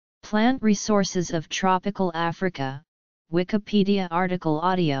Plant resources of tropical Africa, Wikipedia article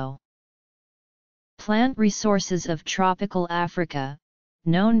audio. Plant resources of tropical Africa,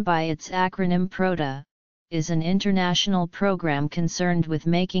 known by its acronym PROTA, is an international program concerned with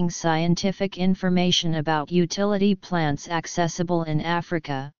making scientific information about utility plants accessible in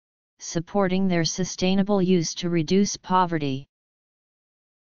Africa, supporting their sustainable use to reduce poverty.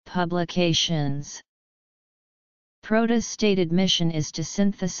 Publications. PROTA's stated mission is to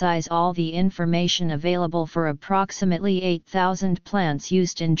synthesize all the information available for approximately 8,000 plants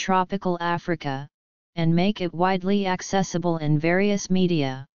used in tropical Africa, and make it widely accessible in various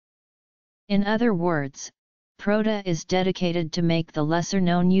media. In other words, PROTA is dedicated to make the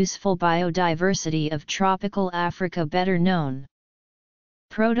lesser-known useful biodiversity of tropical Africa better known.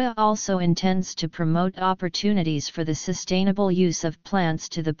 PROTA also intends to promote opportunities for the sustainable use of plants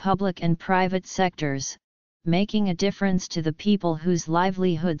to the public and private sectors, making a difference to the people whose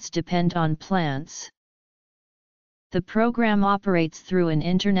livelihoods depend on plants. The program operates through an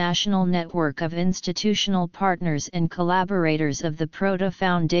international network of institutional partners and collaborators of the PROTA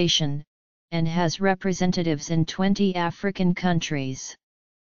Foundation, and has representatives in 20 African countries.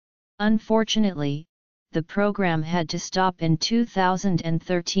 Unfortunately, the program had to stop in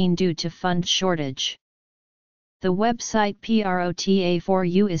 2013 due to fund shortage. The website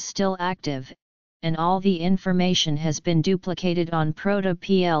PROTA4U is still active, and all the information has been duplicated on PROTA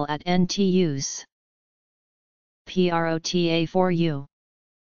PL at NTUs. PROTA4U.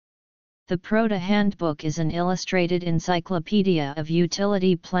 The PROTA Handbook is an illustrated encyclopedia of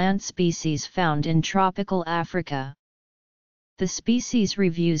utility plant species found in tropical Africa. The species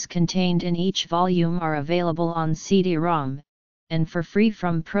reviews contained in each volume are available on CD-ROM, and for free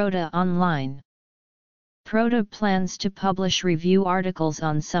from PROTA Online. PROTA plans to publish review articles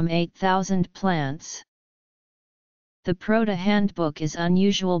on some 8,000 plants. The PROTA Handbook is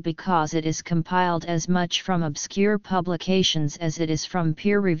unusual because it is compiled as much from obscure publications as it is from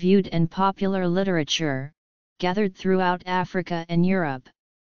peer-reviewed and popular literature, gathered throughout Africa and Europe.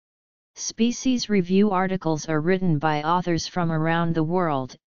 Species review articles are written by authors from around the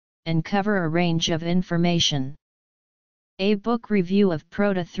world, and cover a range of information. A book review of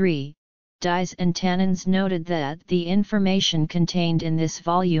PROTA 3, Dyes and Tannins noted that the information contained in this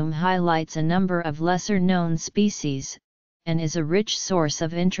volume highlights a number of lesser-known species, and is a rich source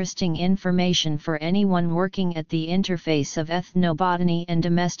of interesting information for anyone working at the interface of ethnobotany and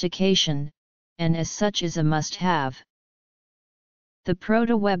domestication, and as such is a must-have. The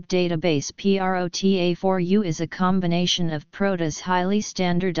PROTA web database PROTA4U is a combination of PROTA's highly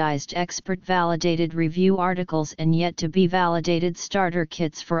standardized expert-validated review articles and yet-to-be-validated starter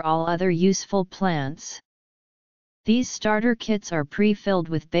kits for all other useful plants. These starter kits are pre-filled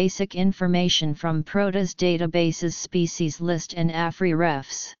with basic information from PROTA's database's species list and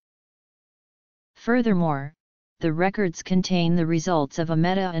AfriRefs. Furthermore, the records contain the results of a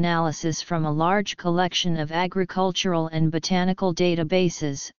meta-analysis from a large collection of agricultural and botanical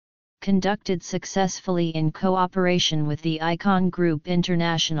databases, conducted successfully in cooperation with the Icon Group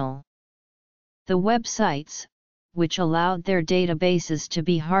International. The websites, which allowed their databases to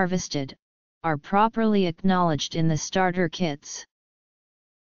be harvested, are properly acknowledged in the starter kits.